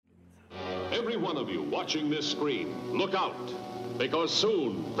every one of you watching this screen, look out. Because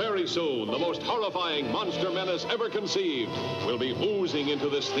soon, very soon, the most horrifying monster menace ever conceived will be oozing into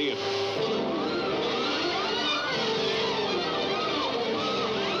this theater.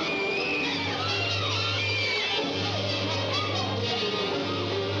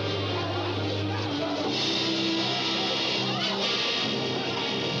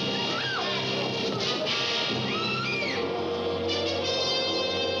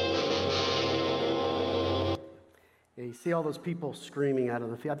 You see all those people screaming out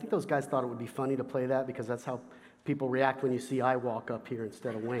of the field. I think those guys thought it would be funny to play that because that's how people react when you see I walk up here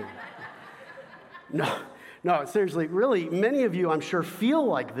instead of Wayne. No, seriously, really, many of you, I'm sure, feel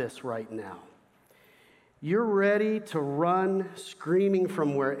like this right now. You're ready to run screaming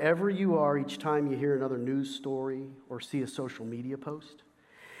from wherever you are each time you hear another news story or see a social media post.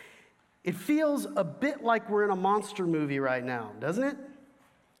 It feels a bit like we're in a monster movie right now, doesn't it?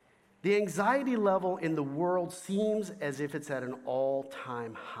 The anxiety level in the world seems as if it's at an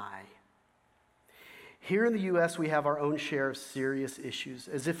all-time high. Here in the U.S., we have our own share of serious issues,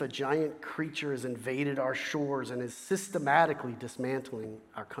 as if a giant creature has invaded our shores and is systematically dismantling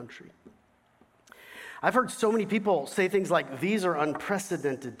our country. I've heard so many people say things like, these are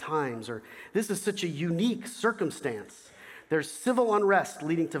unprecedented times, or this is such a unique circumstance. There's civil unrest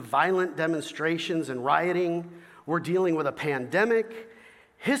leading to violent demonstrations and rioting. We're dealing with a pandemic.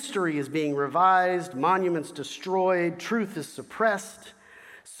 History is being revised, monuments destroyed, truth is suppressed.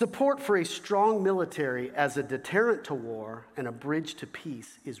 Support for a strong military as a deterrent to war and a bridge to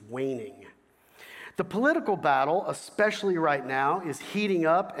peace is waning. The political battle, especially right now, is heating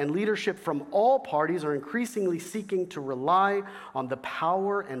up, and leadership from all parties are increasingly seeking to rely on the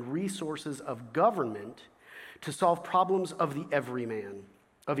power and resources of government to solve problems of the everyman,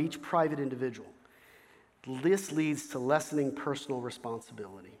 of each private individual. This leads to lessening personal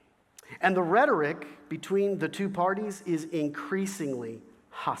responsibility. And the rhetoric between the two parties is increasingly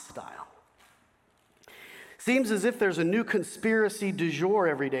hostile. Seems as if there's a new conspiracy du jour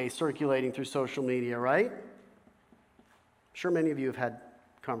every day circulating through social media, right? I'm sure many of you have had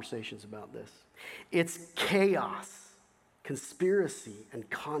conversations about this. It's chaos, conspiracy, and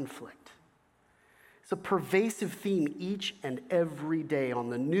conflict. It's a pervasive theme each and every day on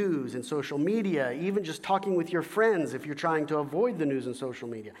the news and social media, even just talking with your friends if you're trying to avoid the news and social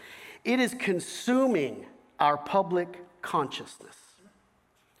media. It is consuming our public consciousness.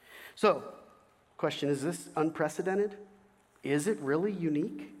 So, question, is this unprecedented? Is it really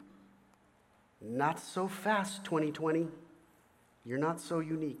unique? Not so fast, 2020. You're not so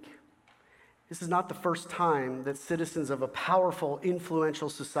unique. This is not the first time that citizens of a powerful, influential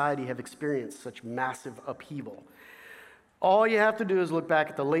society have experienced such massive upheaval. All you have to do is look back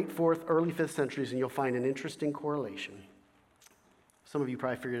at the late 4th, early 5th centuries, and you'll find an interesting correlation. Some of you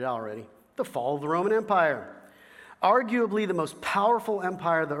probably figured it out already. The fall of the Roman Empire. Arguably the most powerful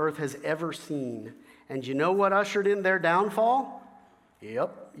empire the earth has ever seen. And you know what ushered in their downfall?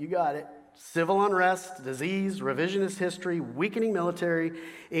 Yep, you got it. Civil unrest, disease, revisionist history, weakening military,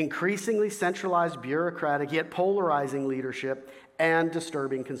 increasingly centralized bureaucratic yet polarizing leadership, and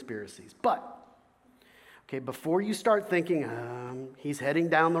disturbing conspiracies. But, okay, before you start thinking, he's heading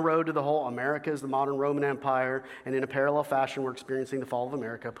down the road to the whole America is the modern Roman Empire, and in a parallel fashion we're experiencing the fall of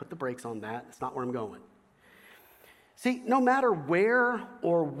America, put the brakes on that. That's not where I'm going. See, no matter where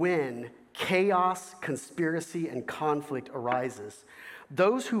or when chaos, conspiracy, and conflict arises,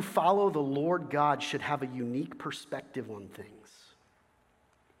 those who follow the Lord God should have a unique perspective on things.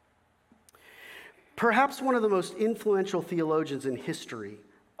 Perhaps one of the most influential theologians in history,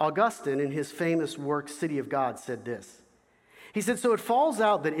 Augustine, in his famous work, City of God, said this. He said, so it falls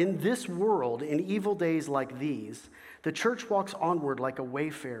out that in this world, in evil days like these, the church walks onward like a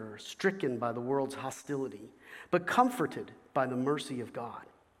wayfarer, stricken by the world's hostility, but comforted by the mercy of God.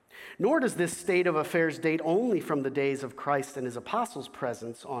 Nor does this state of affairs date only from the days of Christ and his apostles'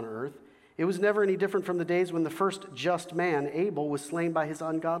 presence on earth. It was never any different from the days when the first just man, Abel, was slain by his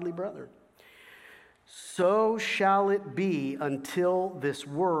ungodly brother. So shall it be until this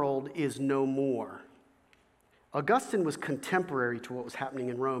world is no more. Augustine was contemporary to what was happening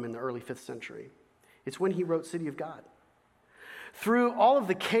in Rome in the early 5th century. It's when he wrote City of God. Through all of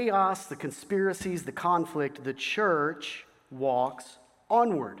the chaos, the conspiracies, the conflict, the church walks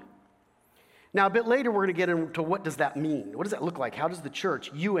onward. Now, a bit later, we're going to get into what does that mean? What does that look like? How does the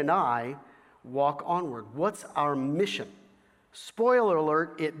church, you and I, walk onward? What's our mission? Spoiler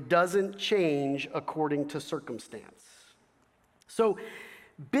alert, it doesn't change according to circumstance. So,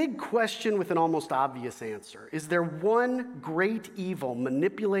 big question with an almost obvious answer. Is there one great evil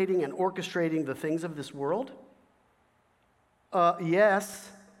manipulating and orchestrating the things of this world? Yes.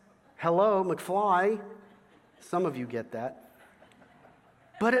 Hello, McFly. Some of you get that.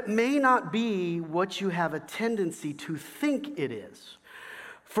 But it may not be what you have a tendency to think it is.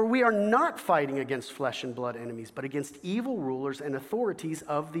 For we are not fighting against flesh and blood enemies, but against evil rulers and authorities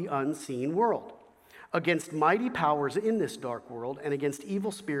of the unseen world, against mighty powers in this dark world, and against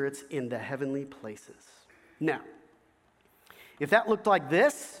evil spirits in the heavenly places. Now, if that looked like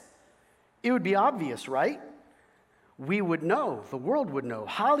this, it would be obvious, right? We would know, the world would know,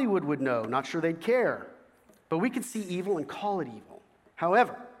 Hollywood would know, not sure they'd care. But we could see evil and call it evil.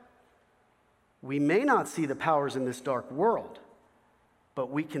 However, we may not see the powers in this dark world, but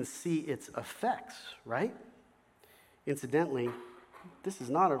we can see its effects, right? Incidentally, this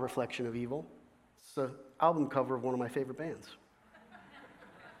is not a reflection of evil. It's the album cover of one of my favorite bands.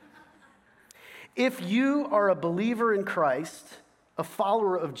 If you are a believer in Christ, a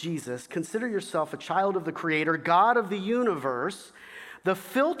follower of Jesus, consider yourself a child of the Creator, God of the universe. The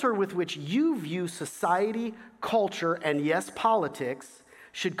filter with which you view society, culture, and yes, politics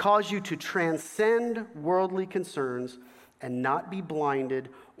should cause you to transcend worldly concerns and not be blinded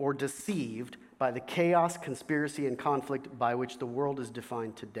or deceived by the chaos, conspiracy, and conflict by which the world is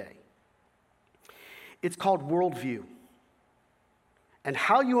defined today. It's called worldview. And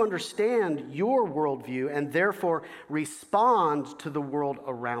how you understand your worldview and therefore respond to the world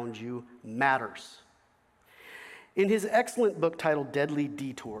around you matters. In his excellent book titled Deadly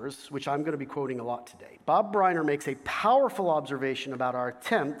Detours, which I'm going to be quoting a lot today, Bob Briner makes a powerful observation about our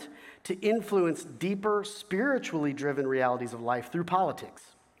attempt to influence deeper, spiritually driven realities of life through politics.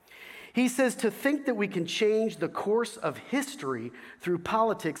 He says to think that we can change the course of history through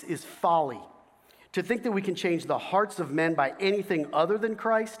politics is folly. To think that we can change the hearts of men by anything other than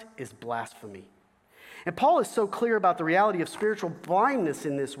Christ is blasphemy. And Paul is so clear about the reality of spiritual blindness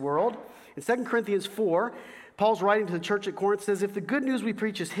in this world. In 2 Corinthians 4, Paul's writing to the church at Corinth says, if the good news we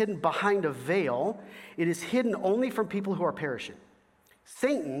preach is hidden behind a veil, it is hidden only from people who are perishing.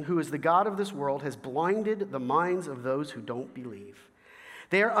 Satan, who is the god of this world, has blinded the minds of those who don't believe.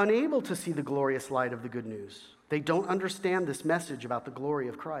 They are unable to see the glorious light of the good news. They don't understand this message about the glory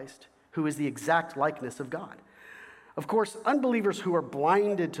of Christ, who is the exact likeness of God. Of course, unbelievers who are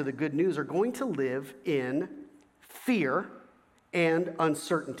blinded to the good news are going to live in fear and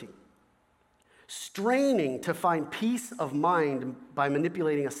uncertainty, straining to find peace of mind by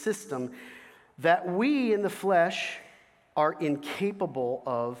manipulating a system that we in the flesh are incapable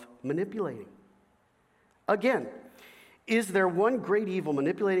of manipulating. Again, is there one great evil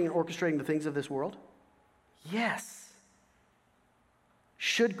manipulating and orchestrating the things of this world? Yes.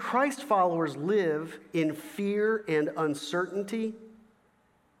 Should Christ followers live in fear and uncertainty?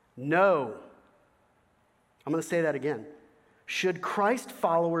 No. I'm going to say that again. Should Christ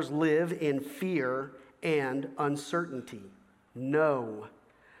followers live in fear and uncertainty? No.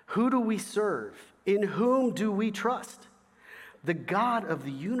 Who do we serve? In whom do we trust? The God of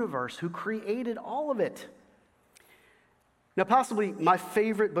the universe who created all of it. Now, possibly my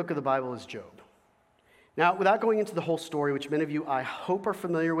favorite book of the Bible is Job. Now, without going into the whole story, which many of you I hope are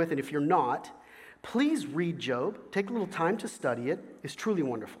familiar with, and if you're not, please read Job. Take a little time to study it. It's truly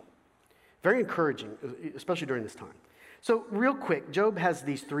wonderful. Very encouraging, especially during this time. So real quick, Job has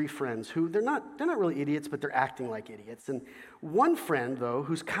these three friends who they're not really idiots, but they're acting like idiots. And one friend, though,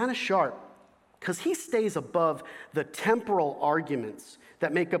 who's kind of sharp, because he stays above the temporal arguments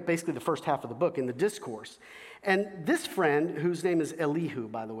that make up basically the first half of the book in the discourse. And this friend, whose name is Elihu,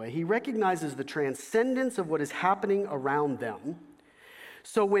 by the way, he recognizes the transcendence of what is happening around them.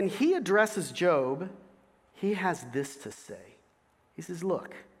 So when he addresses Job, he has this to say. He says,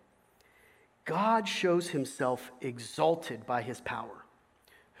 look, God shows himself exalted by his power.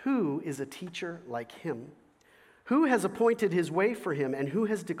 Who is a teacher like him? Who has appointed his way for him, and who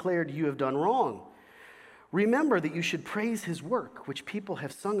has declared you have done wrong? Remember that you should praise his work, which people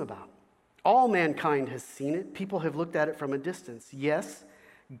have sung about. All mankind has seen it. People have looked at it from a distance. Yes,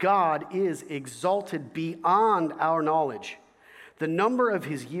 God is exalted beyond our knowledge. The number of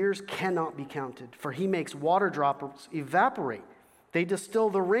his years cannot be counted, for he makes water droplets evaporate. They distill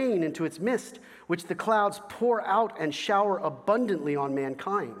the rain into its mist, which the clouds pour out and shower abundantly on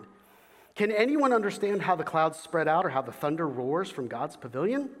mankind. Can anyone understand how the clouds spread out or how the thunder roars from God's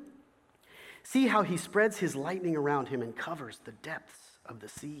pavilion? See how he spreads his lightning around him and covers the depths of the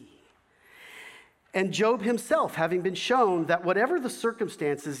sea. And Job himself, having been shown that whatever the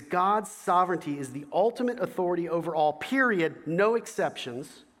circumstances, God's sovereignty is the ultimate authority over all, period, no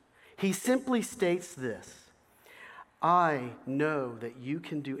exceptions, he simply states this: I know that you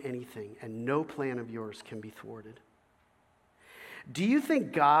can do anything, and no plan of yours can be thwarted. Do you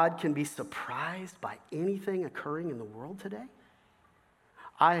think God can be surprised by anything occurring in the world today?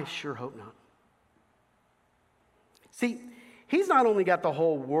 I sure hope not. See, he's not only got the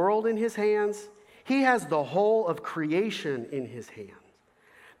whole world in his hands, he has the whole of creation in his hands.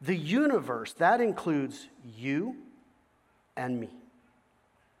 The universe, that includes you and me.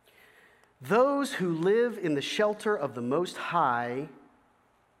 Those who live in the shelter of the Most High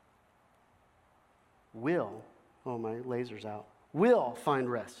will, oh, my laser's out, will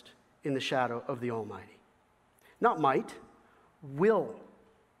find rest in the shadow of the Almighty. Not might, will.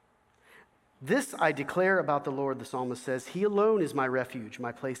 This I declare about the Lord, the psalmist says, He alone is my refuge,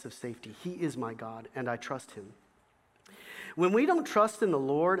 my place of safety. He is my God, and I trust him. When we don't trust in the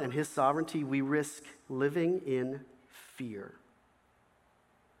Lord and his sovereignty, we risk living in fear.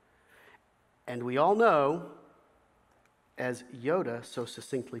 And we all know, as Yoda so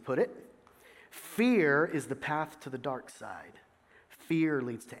succinctly put it, fear is the path to the dark side. Fear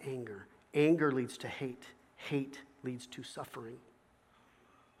leads to anger. Anger leads to hate. Hate leads to suffering.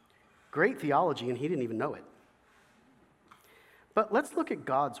 Great theology, and he didn't even know it. But let's look at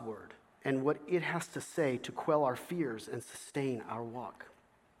God's word and what it has to say to quell our fears and sustain our walk.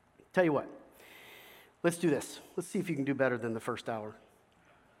 Tell you what, let's do this. Let's see if you can do better than the first hour.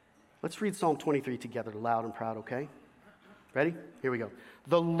 Let's read Psalm 23 together, loud and proud, okay? Ready? Here we go.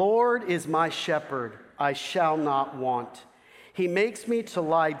 The Lord is my shepherd, I shall not want. He makes me to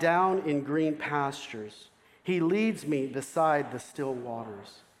lie down in green pastures. He leads me beside the still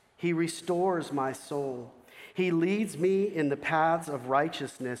waters. He restores my soul. He leads me in the paths of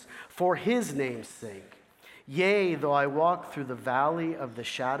righteousness for his name's sake. Yea, though I walk through the valley of the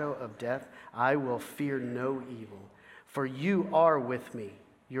shadow of death, I will fear no evil. For you are with me.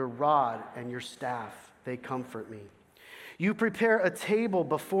 Your rod and your staff, they comfort me. You prepare a table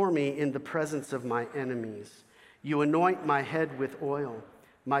before me in the presence of my enemies. You anoint my head with oil.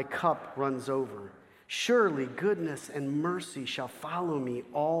 My cup runs over. Surely goodness and mercy shall follow me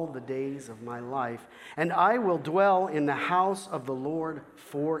all the days of my life, and I will dwell in the house of the Lord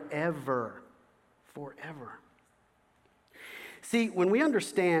forever. Forever. See, when we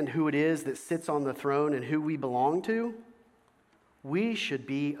understand who it is that sits on the throne and who we belong to, we should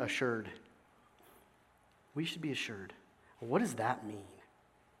be assured. We should be assured. What does that mean?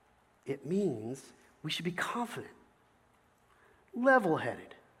 It means we should be confident,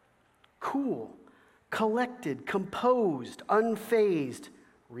 level-headed, cool, collected, composed, unfazed,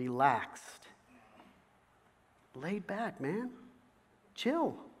 relaxed. Laid back, man.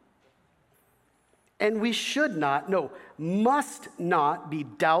 Chill. And we should not, no, must not be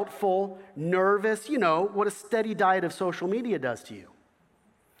doubtful, nervous, what a steady diet of social media does to you.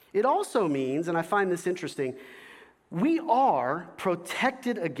 It also means, and I find this interesting, we are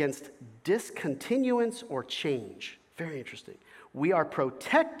protected against discontinuance or change. Very interesting. We are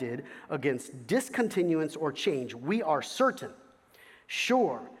protected against discontinuance or change. We are certain,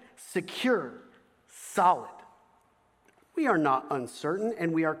 sure, secure, solid. We are not uncertain,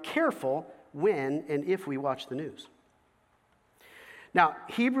 and we are careful when and if we watch the news. Now,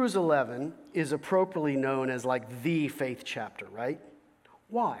 Hebrews 11 is appropriately known as like the faith chapter, right?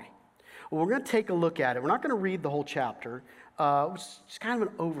 Why? Well, we're going to take a look at it. We're not going to read the whole chapter. It's just kind of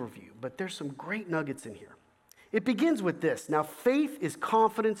an overview, but there's some great nuggets in here. It begins with this. Now, faith is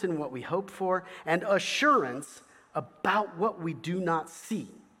confidence in what we hope for and assurance about what we do not see.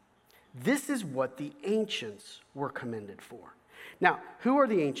 This is what the ancients were commended for. Now, who are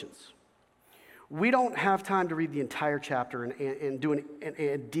the ancients? We don't have time to read the entire chapter and do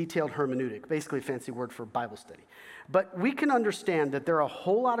a detailed hermeneutic, basically a fancy word for Bible study. But we can understand that there are a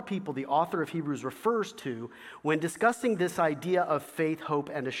whole lot of people the author of Hebrews refers to when discussing this idea of faith, hope,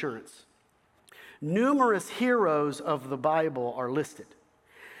 and assurance. Numerous heroes of the Bible are listed,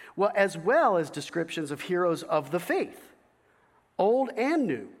 as well as descriptions of heroes of the faith, old and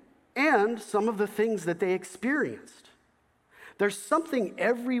new, and some of the things that they experienced. There's something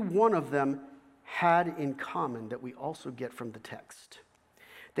every one of them had in common that we also get from the text.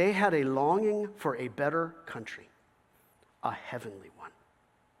 They had a longing for a better country, a heavenly one.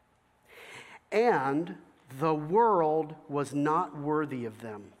 And the world was not worthy of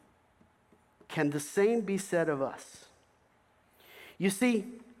them. Can the same be said of us? You see,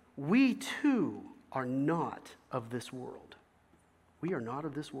 we too are not of this world. We are not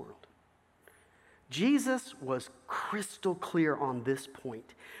of this world. Jesus was crystal clear on this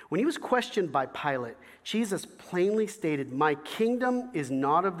point. When he was questioned by Pilate, Jesus plainly stated, "My kingdom is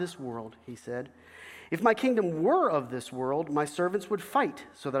not of this world," he said. "If my kingdom were of this world, my servants would fight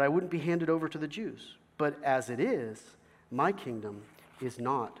so that I wouldn't be handed over to the Jews. But as it is, my kingdom is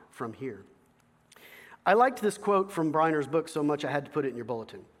not from here." I liked this quote from Briner's book so much I had to put it in your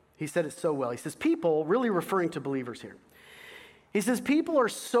bulletin. He said it so well. He says, people, really referring to believers here, He says, people are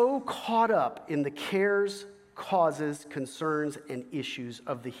so caught up in the cares, causes, concerns, and issues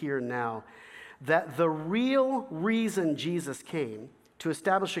of the here and now that the real reason Jesus came, to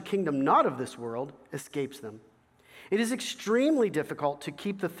establish a kingdom not of this world, escapes them. It is extremely difficult to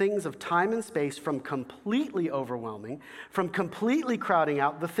keep the things of time and space from completely overwhelming, from completely crowding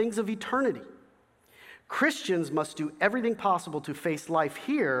out the things of eternity. Christians must do everything possible to face life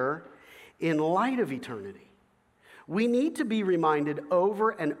here in light of eternity. We need to be reminded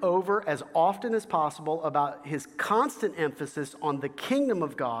over and over as often as possible about his constant emphasis on the kingdom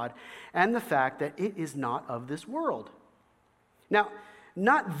of God and the fact that it is not of this world. Now,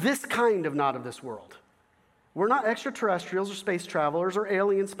 not this kind of not of this world. We're not extraterrestrials or space travelers or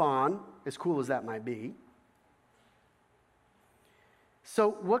alien spawn, as cool as that might be.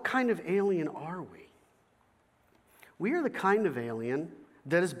 So what kind of alien are we? We are the kind of alien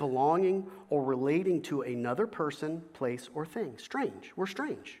that is belonging or relating to another person, place, or thing. Strange. We're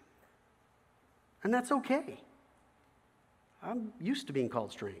strange. And that's okay. I'm used to being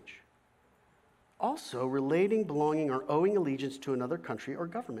called strange. Also, relating, belonging, or owing allegiance to another country or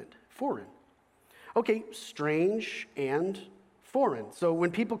government. Foreign. Okay, strange and foreign. So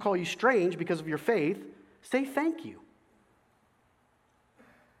when people call you strange because of your faith, say thank you.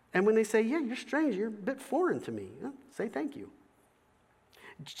 And when they say, yeah, you're strange, you're a bit foreign to me, say thank you.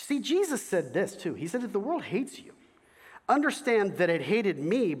 See, Jesus said this too. He said that the world hates you. Understand that it hated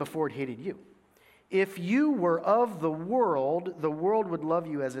me before it hated you. If you were of the world would love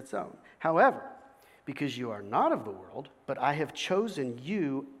you as its own. However, because you are not of the world, but I have chosen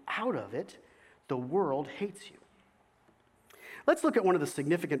you out of it, the world hates you. Let's look at one of the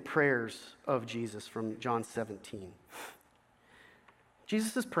significant prayers of Jesus from John 17.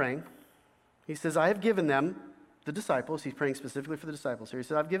 Jesus is praying. He says, I have given them, the disciples, he's praying specifically for the disciples here. He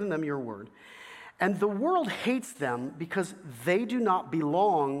said, I've given them your word. And the world hates them because they do not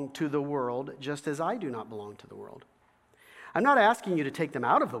belong to the world, just as I do not belong to the world. I'm not asking you to take them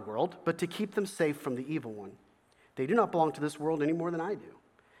out of the world, but to keep them safe from the evil one. They do not belong to this world any more than I do.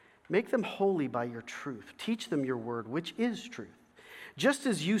 Make them holy by your truth. Teach them your word, which is truth. Just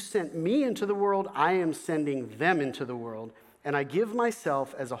as you sent me into the world, I am sending them into the world. And I give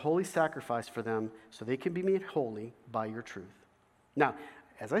myself as a holy sacrifice for them so they can be made holy by your truth. Now,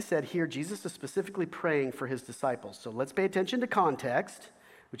 as I said here, Jesus is specifically praying for his disciples. So let's pay attention to context,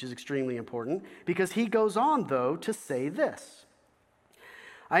 which is extremely important, because he goes on, though, to say this.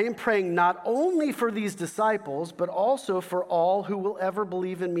 I am praying not only for these disciples, but also for all who will ever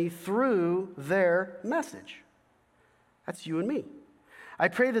believe in me through their message. That's you and me. I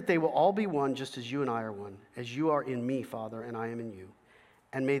pray that they will all be one just as you and I are one, as you are in me, Father, and I am in you.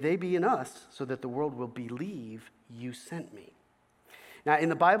 And may they be in us so that the world will believe you sent me. Now, in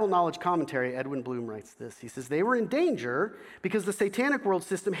the Bible Knowledge Commentary, Edwin Bloom writes this. He says, they were in danger because the satanic world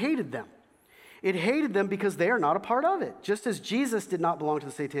system hated them. It hated them because they are not a part of it. Just as Jesus did not belong to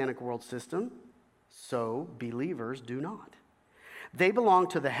the satanic world system, so believers do not. They belong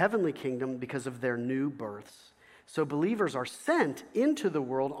to the heavenly kingdom because of their new births. So believers are sent into the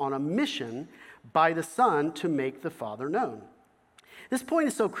world on a mission by the Son to make the Father known. This point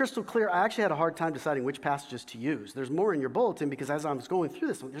is so crystal clear, I actually had a hard time deciding which passages to use. There's more in your bulletin because as I was going through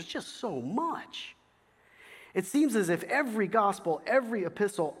this, there's just so much. It seems as if every gospel, every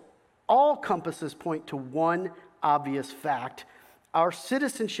epistle, all compasses point to one obvious fact. Our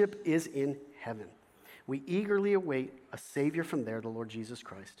citizenship is in heaven. We eagerly await a Savior from there, the Lord Jesus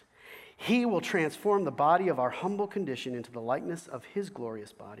Christ. He will transform the body of our humble condition into the likeness of his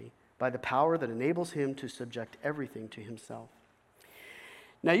glorious body by the power that enables him to subject everything to himself.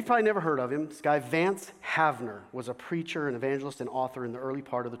 Now, you've probably never heard of him. This guy, Vance Havner, was a preacher, an evangelist, and author in the early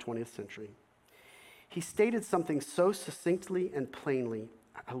part of the 20th century. He stated something so succinctly and plainly.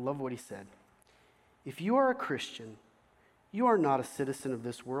 I love what he said. If you are a Christian, you are not a citizen of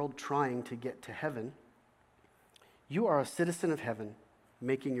this world trying to get to heaven. You are a citizen of heaven,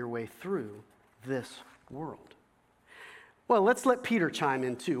 making your way through this world. Well, let's let Peter chime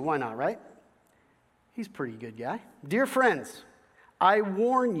in too. Why not, right? He's a pretty good guy. Dear friends, I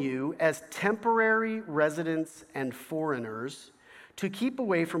warn you as temporary residents and foreigners to keep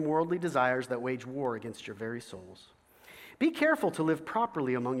away from worldly desires that wage war against your very souls. Be careful to live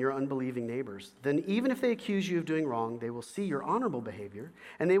properly among your unbelieving neighbors. Then even if they accuse you of doing wrong, they will see your honorable behavior,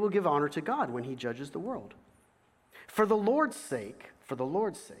 and they will give honor to God when he judges the world. For the Lord's sake,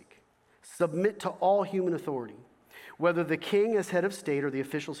 submit to all human authority, whether the king as head of state or the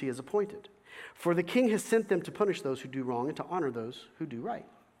officials he has appointed. For the king has sent them to punish those who do wrong and to honor those who do right.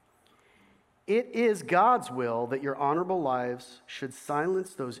 It is God's will that your honorable lives should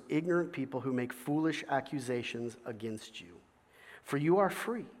silence those ignorant people who make foolish accusations against you. for you are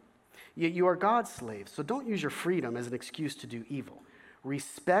free. Yet you are God's slaves, so don't use your freedom as an excuse to do evil.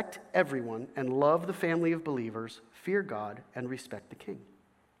 Respect everyone and love the family of believers, fear God, and respect the king.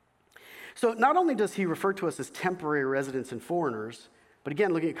 So not only does he refer to us as temporary residents and foreigners, but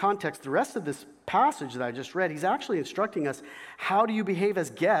again, looking at context, the rest of this passage that I just read, he's actually instructing us, how do you behave as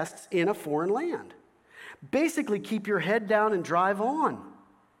guests in a foreign land? Basically, keep your head down and drive on.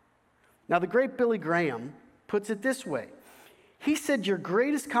 Now, the great Billy Graham puts it this way. He said, your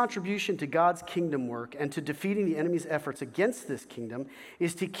greatest contribution to God's kingdom work and to defeating the enemy's efforts against this kingdom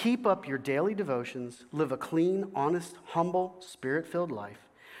is to keep up your daily devotions, live a clean, honest, humble, spirit-filled life,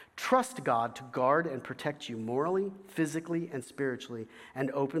 trust God to guard and protect you morally, physically, and spiritually,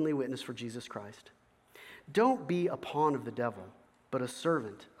 and openly witness for Jesus Christ. Don't be a pawn of the devil, but a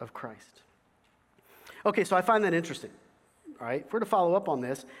servant of Christ. Okay, so I find that interesting. All right, if we're to follow up on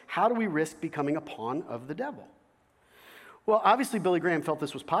this, how do we risk becoming a pawn of the devil? Well, obviously, Billy Graham felt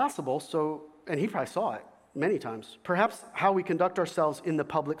this was possible, and he probably saw it many times. Perhaps how we conduct ourselves in the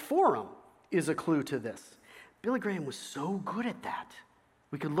public forum is a clue to this. Billy Graham was so good at that.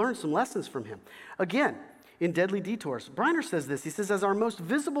 We could learn some lessons from him. Again, in Deadly Detours, Briner says this. He says, as our most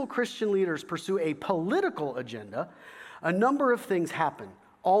visible Christian leaders pursue a political agenda, a number of things happen,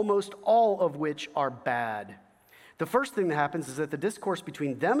 almost all of which are bad. The first thing that happens is that the discourse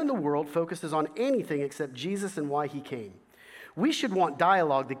between them and the world focuses on anything except Jesus and why he came. We should want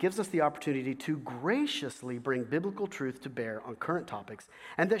dialogue that gives us the opportunity to graciously bring biblical truth to bear on current topics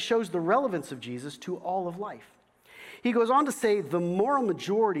and that shows the relevance of Jesus to all of life. He goes on to say the moral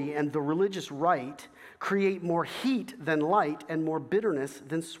majority and the religious right create more heat than light and more bitterness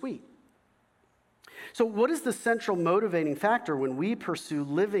than sweet. So what is the central motivating factor when we pursue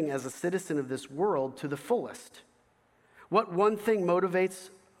living as a citizen of this world to the fullest? What one thing motivates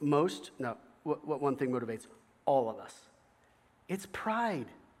most? No, what one thing motivates all of us? It's pride.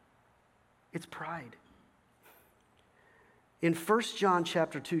 It's pride. In 1 John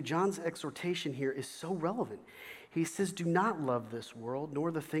chapter 2, John's exhortation here is so relevant. He says, do not love this world,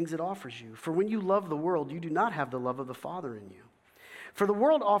 nor the things it offers you. For when you love the world, you do not have the love of the Father in you. For the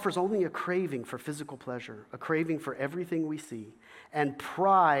world offers only a craving for physical pleasure, a craving for everything we see, and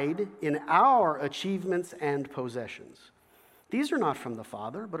pride in our achievements and possessions. These are not from the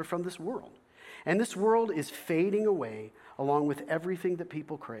Father, but are from this world. And this world is fading away along with everything that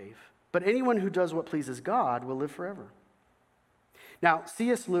people crave. But anyone who does what pleases God will live forever. Now,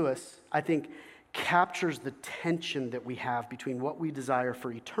 C.S. Lewis, I think, captures the tension that we have between what we desire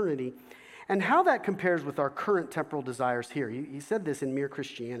for eternity and how that compares with our current temporal desires here. He said this in Mere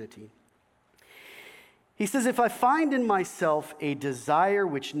Christianity. He says, if I find in myself a desire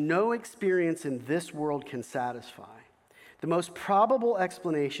which no experience in this world can satisfy, the most probable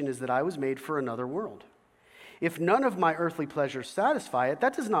explanation is that I was made for another world. If none of my earthly pleasures satisfy it,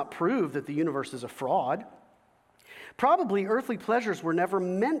 that does not prove that the universe is a fraud. Probably earthly pleasures were never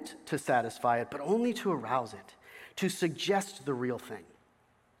meant to satisfy it, but only to arouse it, to suggest the real thing.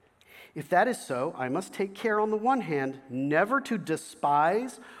 If that is so, I must take care on the one hand never to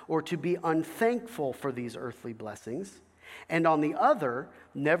despise or to be unthankful for these earthly blessings, and on the other,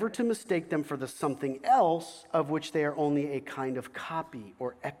 never to mistake them for the something else of which they are only a kind of copy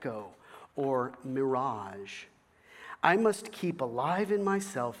or echo or mirage. I must keep alive in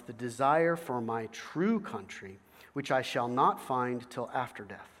myself the desire for my true country, which I shall not find till after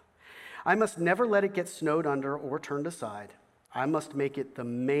death. I must never let it get snowed under or turned aside. I must make it the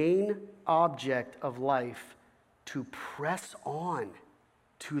main object of life to press on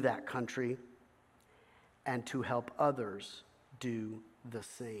to that country and to help others do the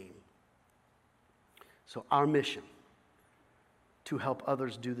same. So our mission, to help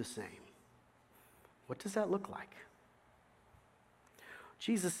others do the same. What does that look like?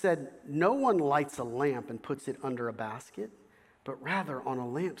 Jesus said, no one lights a lamp and puts it under a basket, but rather on a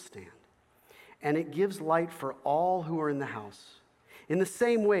lampstand. And it gives light for all who are in the house. In the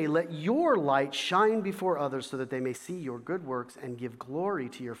same way, let your light shine before others so that they may see your good works and give glory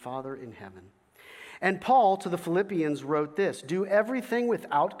to your Father in heaven. And Paul to the Philippians wrote this, do everything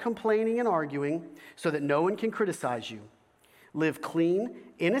without complaining and arguing so that no one can criticize you. Live clean,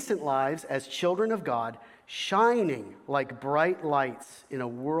 innocent lives as children of God, shining like bright lights in a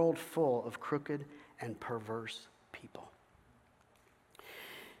world full of crooked and perverse people. A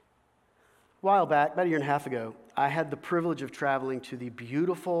while back, about a year and a half ago, I had the privilege of traveling to the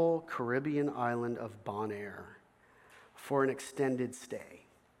beautiful Caribbean island of Bonaire for an extended stay.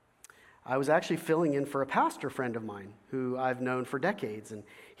 I was actually filling in for a pastor friend of mine who I've known for decades, and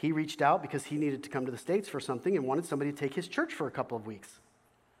he reached out because he needed to come to the States for something and wanted somebody to take his church for a couple of weeks.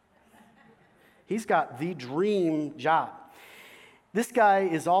 He's got the dream job. This guy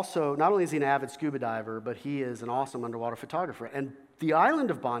is also, not only is he an avid scuba diver, but he is an awesome underwater photographer. And the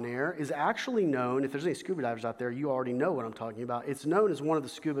island of Bonaire is actually known, if there's any scuba divers out there, you already know what I'm talking about. It's known as one of the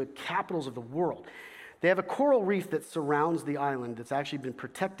scuba capitals of the world. They have a coral reef that surrounds the island that's actually been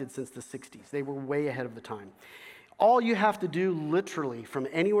protected since the 60s. They were way ahead of the time. All you have to do, literally, from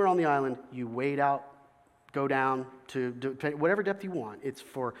anywhere on the island, you wade out, go down to whatever depth you want. It's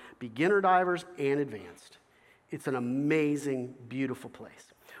for beginner divers and advanced. It's an amazing, beautiful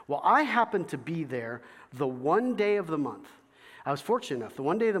place. Well, I happened to be there the one day of the month. I was fortunate enough, the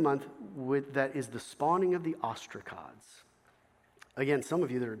one day of the month that is the spawning of the ostracods. Again, some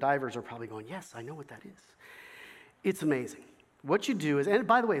of you that are divers are probably going, yes, I know what that is. It's amazing. What you do is, and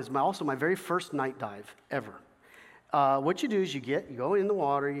by the way, it was also my very first night dive ever. What you do is you go in the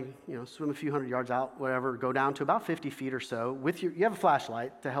water, you swim a few hundred yards out, whatever, go down to about 50 feet or so. You have a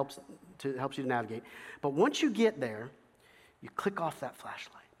flashlight that helps you to navigate. But once you get there, you click off that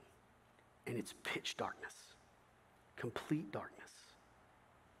flashlight, and it's pitch darkness, complete darkness.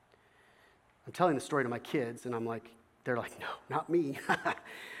 I'm telling the story to my kids, and they're like, no, not me.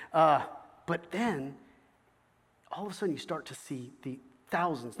 But then, all of a sudden, you start to see the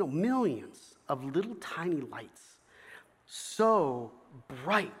millions of little tiny lights. So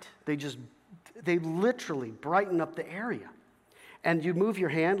bright, they literally brighten up the area. And you move your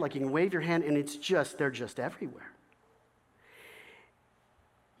hand, like you can wave your hand, and they're just everywhere.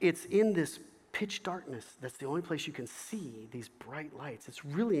 It's in this pitch darkness that's the only place you can see these bright lights. It's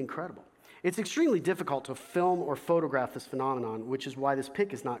really incredible. It's extremely difficult to film or photograph this phenomenon, which is why this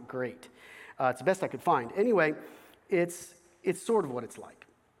pic is not great. It's the best I could find. Anyway, it's sort of what it's like.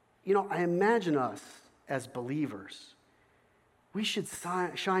 I imagine us as believers, we should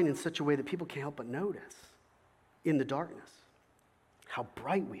shine in such a way that people can't help but notice in the darkness how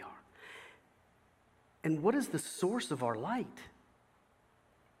bright we are. And what is the source of our light?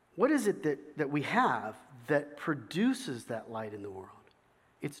 What is it that we have that produces that light in the world?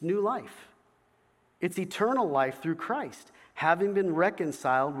 It's new life. It's eternal life through Christ, having been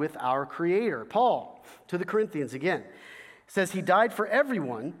reconciled with our Creator. Paul, to the Corinthians again, says he died for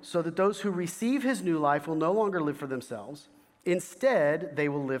everyone so that those who receive his new life will no longer live for themselves. Instead, they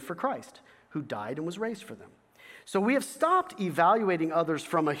will live for Christ, who died and was raised for them. So we have stopped evaluating others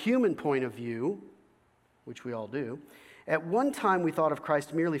from a human point of view, which we all do. At one time, we thought of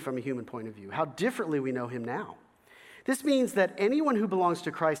Christ merely from a human point of view. How differently we know him now. This means that anyone who belongs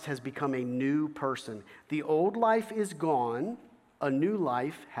to Christ has become a new person. The old life is gone, a new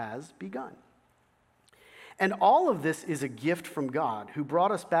life has begun. And all of this is a gift from God, who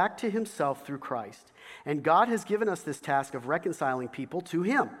brought us back to himself through Christ. And God has given us this task of reconciling people to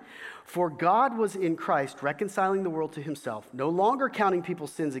him. For God was in Christ reconciling the world to himself, no longer counting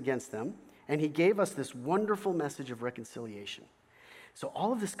people's sins against them, and he gave us this wonderful message of reconciliation. So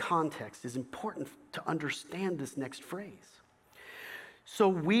all of this context is important to understand this next phrase. So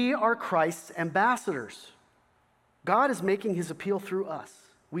we are Christ's ambassadors. God is making his appeal through us.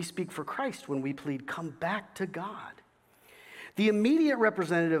 We speak for Christ when we plead, come back to God. The immediate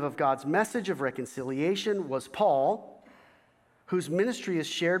representative of God's message of reconciliation was Paul, whose ministry is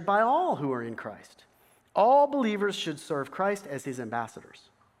shared by all who are in Christ. All believers should serve Christ as his ambassadors.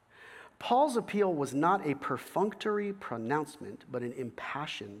 Paul's appeal was not a perfunctory pronouncement, but an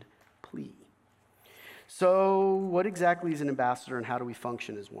impassioned plea. So, what exactly is an ambassador and how do we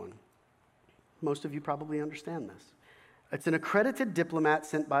function as one? Most of you probably understand this. It's an accredited diplomat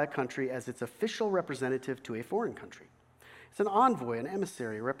sent by a country as its official representative to a foreign country. It's an envoy, an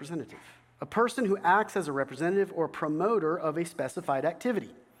emissary, a representative, a person who acts as a representative or promoter of a specified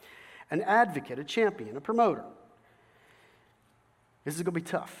activity, an advocate, a champion, a promoter. This is going to be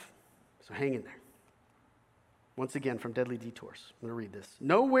tough, so hang in there. Once again, from Deadly Detours, I'm going to read this.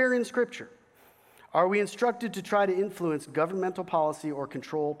 Nowhere in Scripture are we instructed to try to influence governmental policy or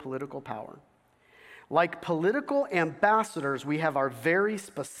control political power. Like political ambassadors, we have our very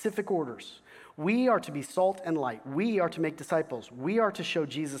specific orders. We are to be salt and light. We are to make disciples. We are to show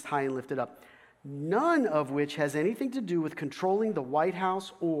Jesus high and lifted up. None of which has anything to do with controlling the White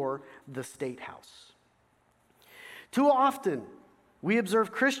House or the State House. Too often, we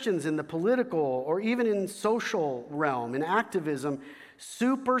observe Christians in the political or even in social realm, in activism,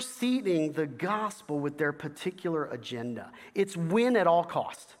 superseding the gospel with their particular agenda. It's win at all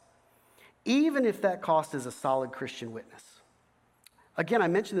costs, even if that cost is a solid Christian witness. Again, I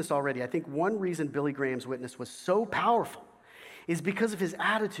mentioned this already. I think one reason Billy Graham's witness was so powerful is because of his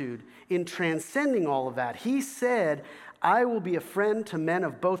attitude in transcending all of that. He said, I will be a friend to men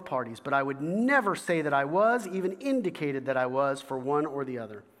of both parties, but I would never say that I was, even indicated that I was for one or the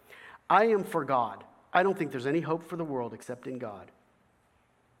other. I am for God. I don't think there's any hope for the world except in God.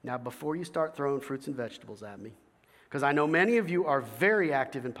 Now, before you start throwing fruits and vegetables at me, because I know many of you are very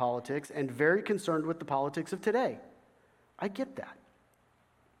active in politics and very concerned with the politics of today. I get that.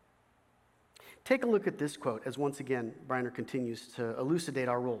 Take a look at this quote as once again Briner continues to elucidate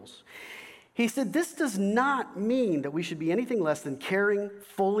our roles. He said, "This does not mean that we should be anything less than caring,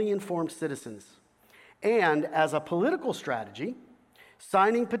 fully informed citizens. And as a political strategy,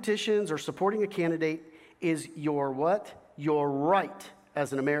 signing petitions or supporting a candidate is your what? Your right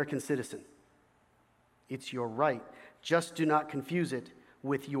as an American citizen. It's your right. Just do not confuse it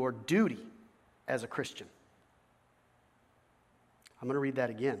with your duty as a Christian." I'm going to read that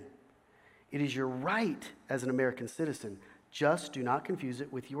again. It is your right as an American citizen. Just do not confuse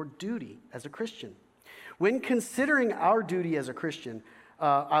it with your duty as a Christian. When considering our duty as a Christian,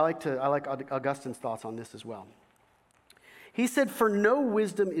 I like Augustine's thoughts on this as well. He said, "For no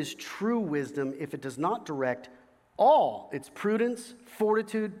wisdom is true wisdom if it does not direct all its prudence,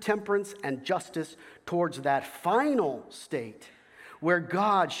 fortitude, temperance, and justice towards that final state where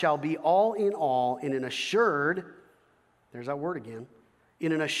God shall be all in an assured," there's that word again,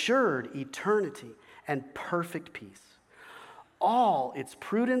 "in an assured eternity and perfect peace. All its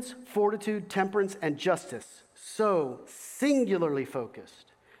prudence, fortitude, temperance, and justice, so singularly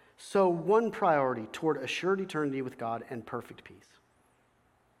focused, so one priority toward assured eternity with God and perfect peace."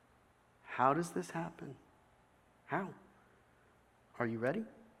 How does this happen? How? Are you ready?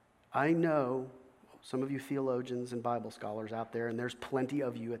 I know some of you theologians and Bible scholars out there, and there's plenty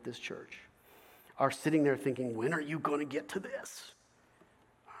of you at this church, are sitting there thinking, when are you going to get to this?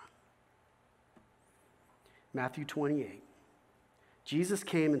 Matthew 28. Jesus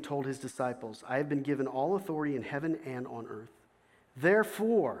came and told his disciples, "I have been given all authority in heaven and on earth.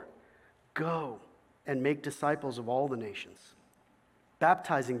 Therefore, go and make disciples of all the nations,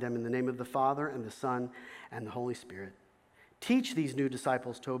 baptizing them in the name of the Father and the Son and the Holy Spirit. Teach these new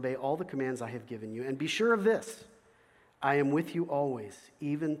disciples to obey all the commands I have given you, and be sure of this, I am with you always,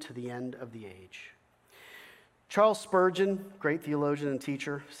 even to the end of the age." Charles Spurgeon, great theologian and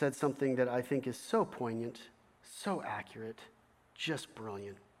teacher, said something that I think is so poignant, so accurate, just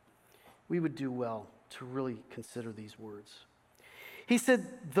brilliant. We would do well to really consider these words. He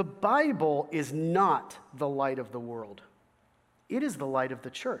said, "The Bible is not the light of the world. It is the light of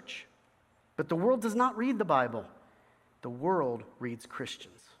the church. But the world does not read the Bible. The world reads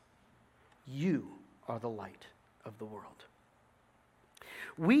Christians. You are the light of the world."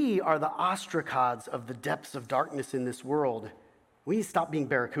 We are the ostracods of the depths of darkness in this world. We need to stop being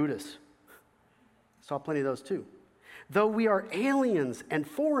barracudas. Saw plenty of those too. Though we are aliens and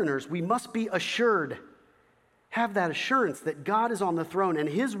foreigners, we must be assured, have that assurance that God is on the throne and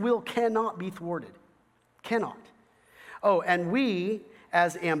his will cannot be thwarted. Cannot. Oh, and we,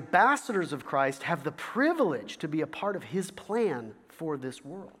 as ambassadors of Christ, have the privilege to be a part of his plan for this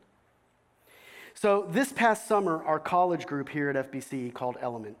world. So this past summer, our college group here at FBC called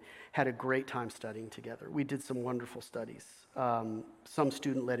Element had a great time studying together. We did some wonderful studies, some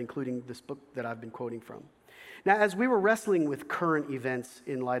student-led, including this book that I've been quoting from. Now, as we were wrestling with current events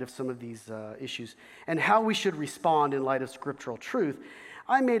in light of some of these issues and how we should respond in light of scriptural truth,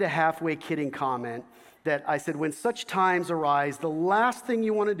 I made a halfway kidding comment that I said, when such times arise, the last thing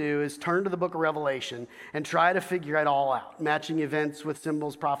you want to do is turn to the book of Revelation and try to figure it all out, matching events with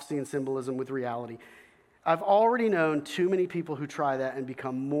symbols, prophecy and symbolism with reality. I've already known too many people who try that and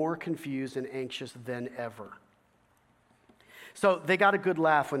become more confused and anxious than ever. So they got a good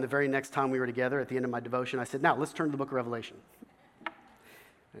laugh when the very next time we were together at the end of my devotion, I said, "Now let's turn to the book of Revelation."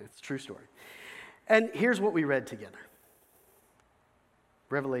 It's a true story. And here's what we read together.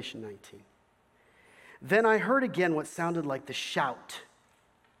 Revelation 19. "Then I heard again what sounded like the shout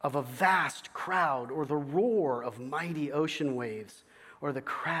of a vast crowd, or the roar of mighty ocean waves, or the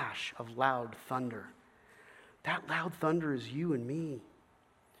crash of loud thunder." That loud thunder is you and me.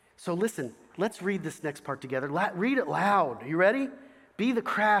 So listen, let's read this next part together. Read it loud. Are you ready? Be the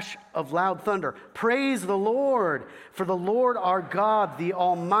crash of loud thunder. "Praise the Lord, for the Lord our God, the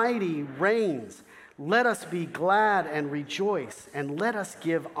Almighty, reigns. Let us be glad and rejoice, and let us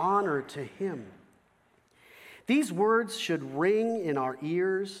give honor to him." These words should ring in our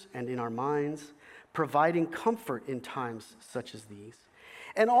ears and in our minds, providing comfort in times such as these,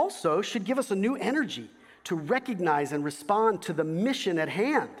 and also should give us a new energy to recognize and respond to the mission at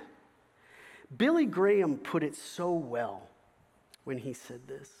hand. Billy Graham put it so well when he said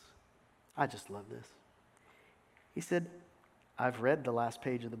this. I just love this. He said, "I've read the last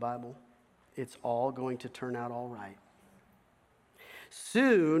page of the Bible. It's all going to turn out all right.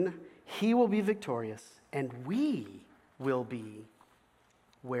 Soon he will be victorious, and we will be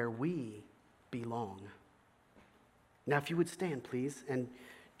where we belong." Now, if you would stand, please, and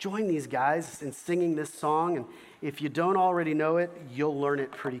join these guys in singing this song, and if you don't already know it, you'll learn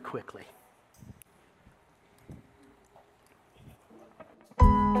it pretty quickly.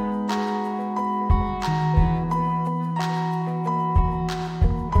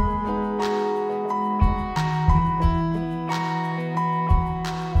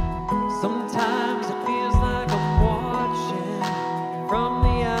 Sometimes it feels like I'm watching from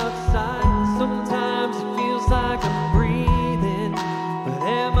the outside. Sometimes it feels like I'm breathing, but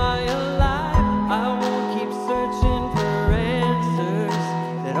am I alive? I won't keep searching for answers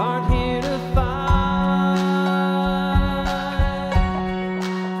that aren't here to find.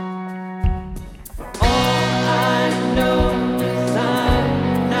 All I know is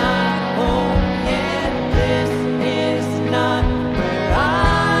I'm not home yet. This is not where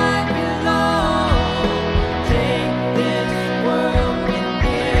I belong. Take this world and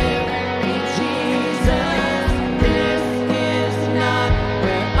give me Jesus. This is not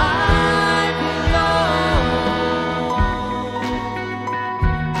where I belong.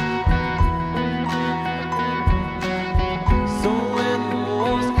 So when the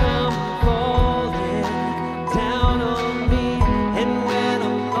walls come falling down on me, and when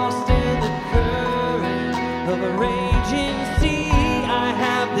I'm lost in the current of a raging sea, I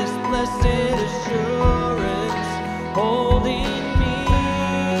have this blessed assurance holding me.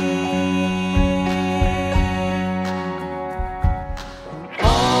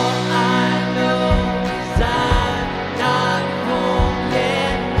 All I know is I'm not home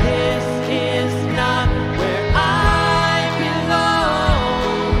yet. This is not where I belong.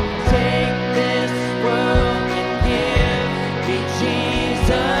 Take this world and give me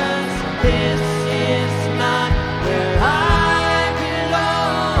Jesus. This is not where I belong.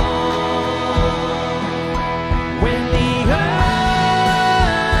 When the earth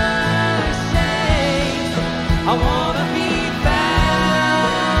shakes, I wanna be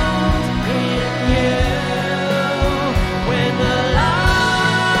found in you. When the lights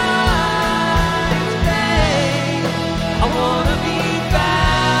fade, I wanna be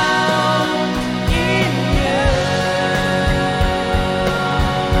found in you.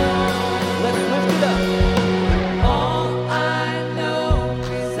 Let's lift it up. All I know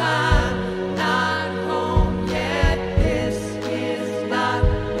is I'm not home yet. This is not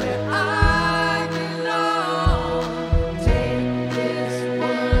where I belong. Take this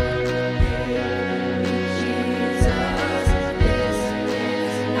world and give me Jesus. This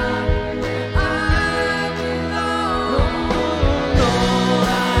is not where I belong. All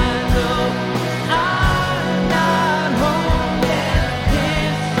I know is I'm not home yet.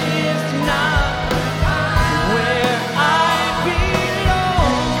 This is not where I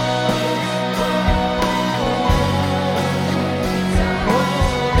belong. Oh,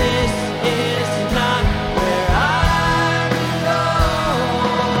 this is not where I belong.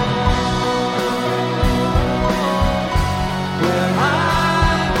 Where I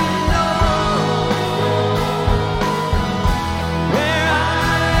belong. Where I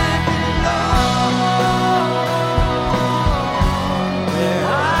belong. Where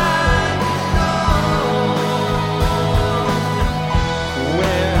I belong.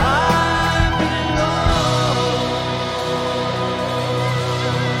 Where I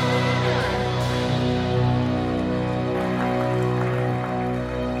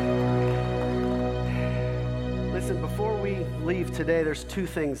Listen, before we leave today, there's two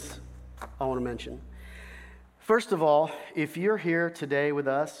things I want to mention. First of all, if you're here today with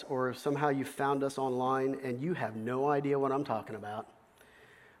us, or if somehow you found us online and you have no idea what I'm talking about,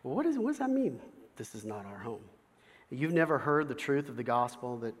 what does that mean? This is not our home. You've never heard the truth of the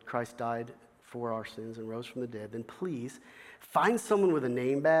gospel that Christ died for our sins and rose from the dead, then please find someone with a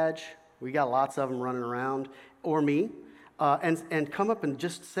name badge. We got lots of them running around, or me, and come up and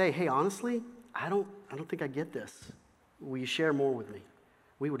just say, hey, honestly, I don't think I get this. Will you share more with me?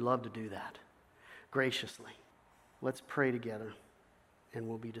 We would love to do that graciously. Let's pray together, and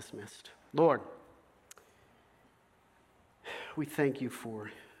we'll be dismissed. Lord, we thank you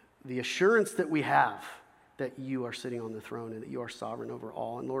for the assurance that we have that you are sitting on the throne and that you are sovereign over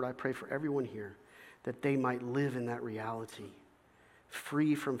all. And Lord, I pray for everyone here that they might live in that reality,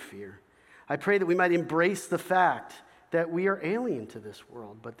 free from fear. I pray that we might embrace the fact that we are alien to this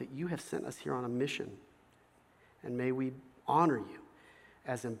world, but that you have sent us here on a mission. And may we honor you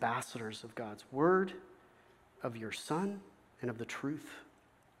as ambassadors of God's word, of your Son, and of the truth.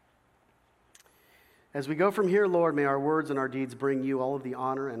 As we go from here, Lord, may our words and our deeds bring you all of the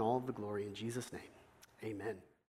honor and all of the glory. In Jesus' name, amen.